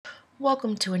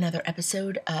Welcome to another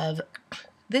episode of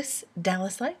This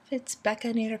Dallas Life. It's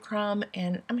Becca Nadercrom,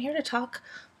 and I'm here to talk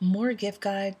more gift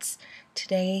guides.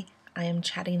 Today, I am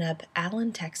chatting up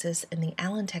Allen, Texas, and the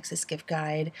Allen, Texas gift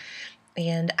guide,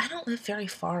 and I don't live very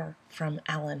far from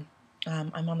Allen.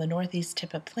 I'm on the northeast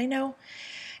tip of Plano,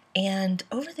 and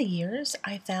over the years,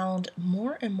 I found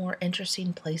more and more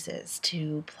interesting places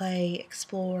to play,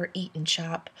 explore, eat, and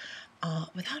shop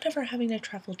without ever having to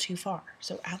travel too far.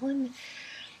 So Allen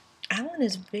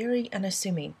is very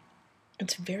unassuming.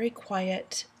 It's very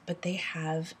quiet, but they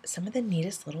have some of the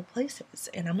neatest little places.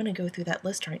 And I'm going to go through that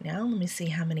list right now. Let me see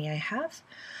how many I have.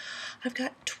 I've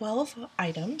got 12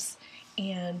 items,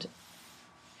 and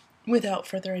without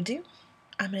further ado,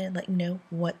 I'm going to let you know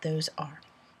what those are.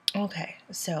 Okay,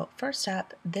 so first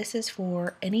up, this is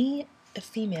for any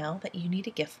female that you need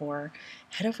a gift for.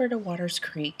 Head over to Waters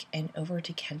Creek and over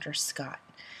to Kendra Scott.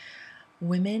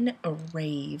 Women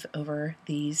rave over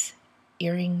these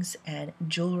earrings and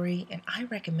jewelry, and I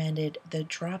recommended the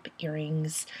drop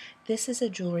earrings. This is a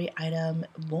jewelry item,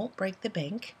 won't break the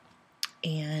bank,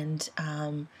 and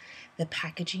the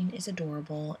packaging is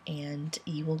adorable, and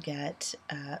you will get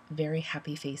very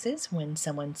happy faces when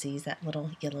someone sees that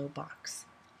little yellow box.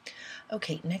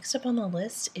 Okay, next up on the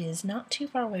list is not too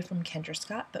far away from Kendra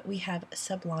Scott, but we have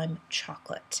Sublime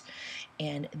Chocolate.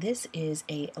 And this is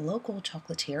a local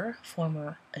chocolatier,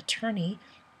 former attorney,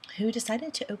 who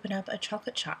decided to open up a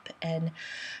chocolate shop. And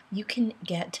you can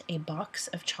get a box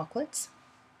of chocolates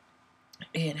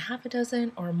in half a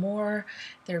dozen or more.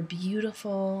 They're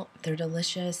beautiful, they're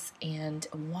delicious, and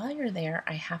while you're there,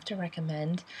 I have to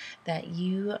recommend that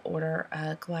you order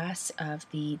a glass of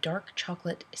the dark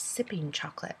chocolate sipping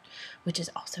chocolate, which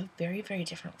is also very, very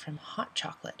different from hot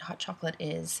chocolate. Hot chocolate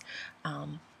is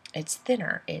it's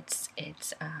thinner. It's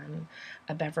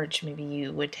a beverage maybe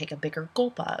you would take a bigger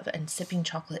gulp of, and sipping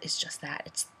chocolate is just that.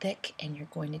 It's thick, and you're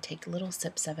going to take little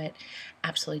sips of it.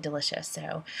 Absolutely delicious.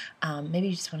 So maybe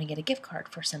you just want to get a gift card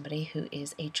for somebody who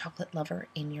is a chocolate lover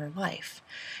in your life.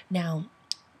 Now,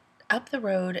 up the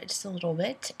road just a little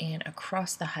bit and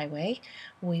across the highway,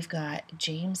 we've got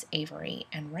James Avery,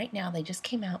 and right now they just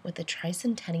came out with the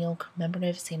Tricentennial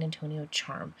Commemorative San Antonio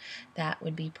charm. That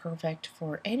would be perfect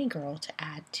for any girl to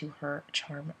add to her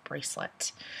charm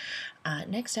bracelet.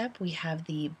 Next up, we have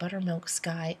the Buttermilk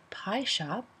Sky Pie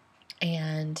Shop,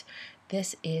 and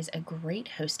this is a great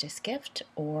hostess gift,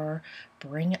 or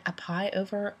bring a pie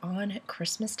over on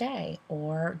Christmas Day,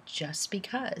 or just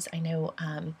because. I know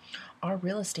our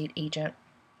real estate agent,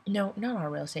 no, not our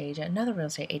real estate agent, another real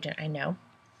estate agent I know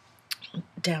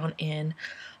down in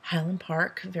Highland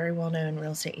Park, very well-known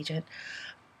real estate agent,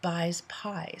 buys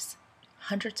pies,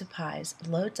 hundreds of pies,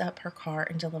 loads up her car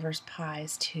and delivers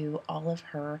pies to all of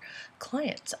her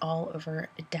clients all over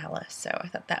Dallas. So I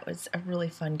thought that was a really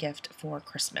fun gift for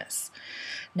Christmas.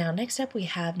 Now, next up we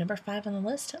have number 5 on the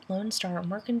list, Lone Star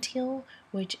Mercantile,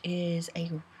 which is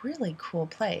a really cool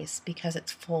place because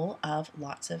it's full of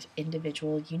lots of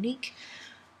individual, unique,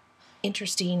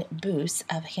 interesting booths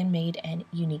of handmade and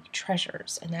unique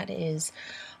treasures. And that is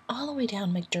all the way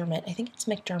down McDermott. I think it's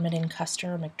McDermott and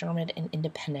Custer, McDermott and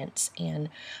Independence. And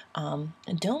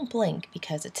don't blink,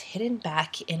 because it's hidden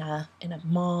back in a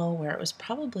mall where it was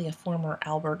probably a former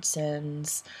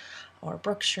Albertsons or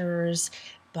Brookshire's,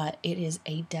 but it is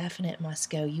a definite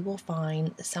must-go. You will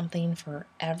find something for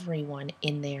everyone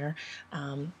in there,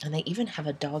 and they even have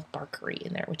a dog barkery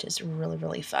in there, which is really,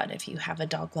 really fun if you have a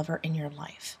dog lover in your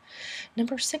life.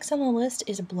 Number 6 on the list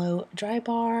is a Blow Dry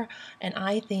Bar, and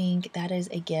I think that is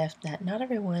a gift that not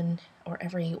everyone or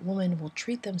every woman will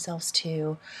treat themselves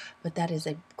to, but that is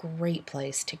a great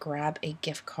place to grab a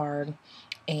gift card.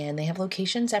 And they have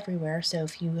locations everywhere, so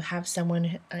if you have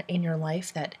someone in your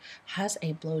life that has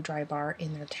a blow dry bar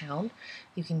in their town,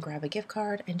 you can grab a gift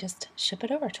card and just ship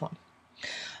it over to them.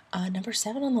 Number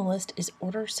 7 on the list is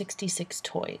Order 66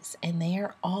 Toys, and they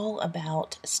are all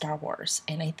about Star Wars.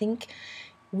 And I think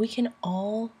we can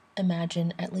all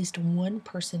imagine at least one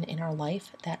person in our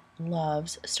life that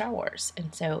loves Star Wars,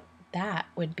 and so that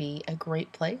would be a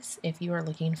great place if you are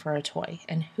looking for a toy.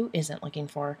 And who isn't looking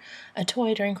for a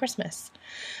toy during Christmas?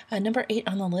 Number 8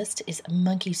 on the list is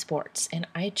Monkey Sports, and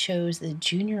I chose the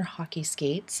junior hockey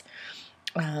skates,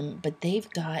 but they've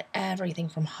got everything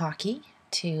from hockey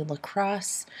to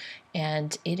lacrosse,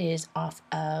 and it is off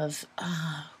of,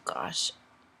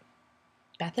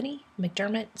 Bethany,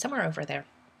 McDermott, somewhere over there.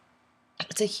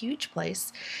 It's a huge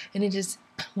place, and it is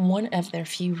one of their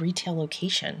few retail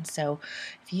locations. So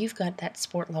if you've got that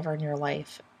sport lover in your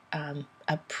life,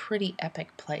 a pretty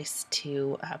epic place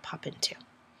to pop into.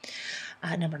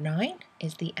 Number 9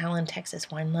 is the Allen, Texas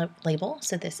wine label.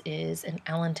 So this is an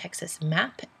Allen, Texas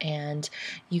map, and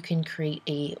you can create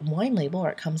a wine label, or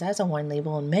it comes as a wine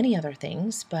label and many other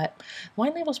things, but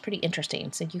wine label is pretty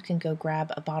interesting. So you can go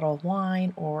grab a bottle of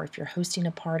wine, or if you're hosting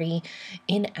a party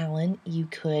in Allen, you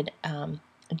could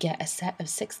get a set of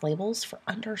 6 labels for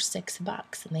under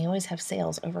 $6, and they always have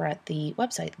sales over at the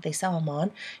website that they sell them on.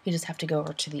 You just have to go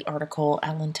over to the article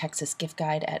Allen, Texas gift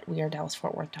guide at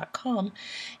wearedallasfortworth.com,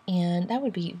 and that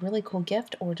would be a really cool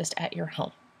gift, or just at your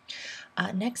home.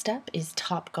 Next up is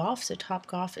Top Golf. So Top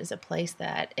Golf is a place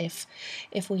that if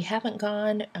we haven't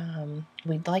gone,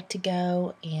 we'd like to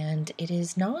go, and it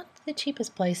is not the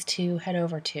cheapest place to head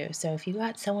over to. So if you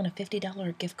got someone a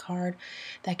 $50 gift card,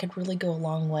 that could really go a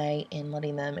long way in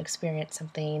letting them experience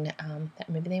something that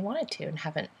maybe they wanted to and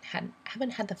haven't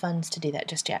had the funds to do that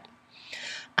just yet.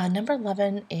 Number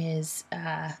 11 is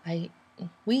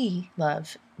we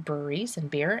love breweries and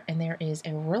beer, and there is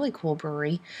a really cool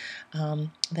brewery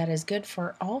that is good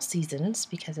for all seasons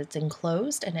because it's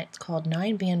enclosed, and it's called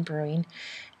 9 Band Brewing.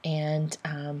 And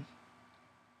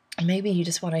maybe you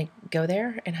just want to go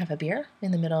there and have a beer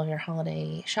in the middle of your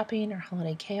holiday shopping or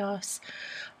holiday chaos,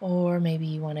 or maybe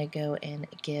you want to go and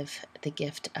give the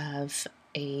gift of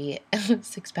a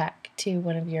 6-pack to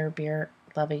one of your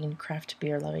craft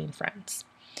beer loving friends.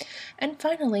 And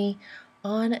finally,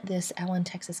 on this Allen,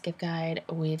 Texas gift guide,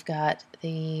 we've got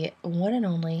the one and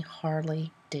only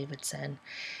Harley Davidson.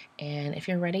 And if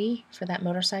you're ready for that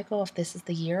motorcycle, if this is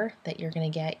the year that you're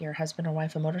going to get your husband or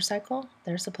wife a motorcycle,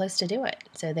 there's a place to do it.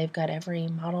 So they've got every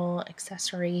model,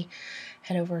 accessory.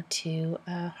 Head over to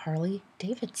Harley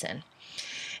Davidson.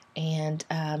 And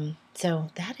so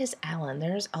that is Allen.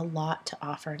 There's a lot to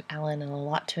offer in Allen and a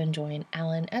lot to enjoy in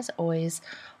Allen. As always,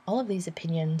 all of these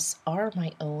opinions are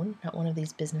my own. Not one of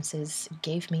these businesses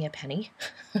gave me a penny.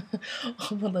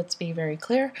 But let's be very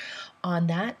clear on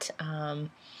that.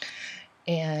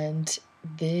 And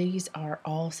these are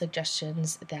all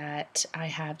suggestions that I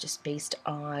have just based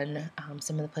on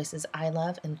some of the places I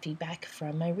love and feedback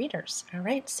from my readers. All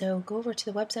right, so go over to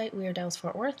the website, We Are Dallas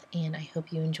Fort Worth, and I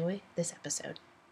hope you enjoy this episode.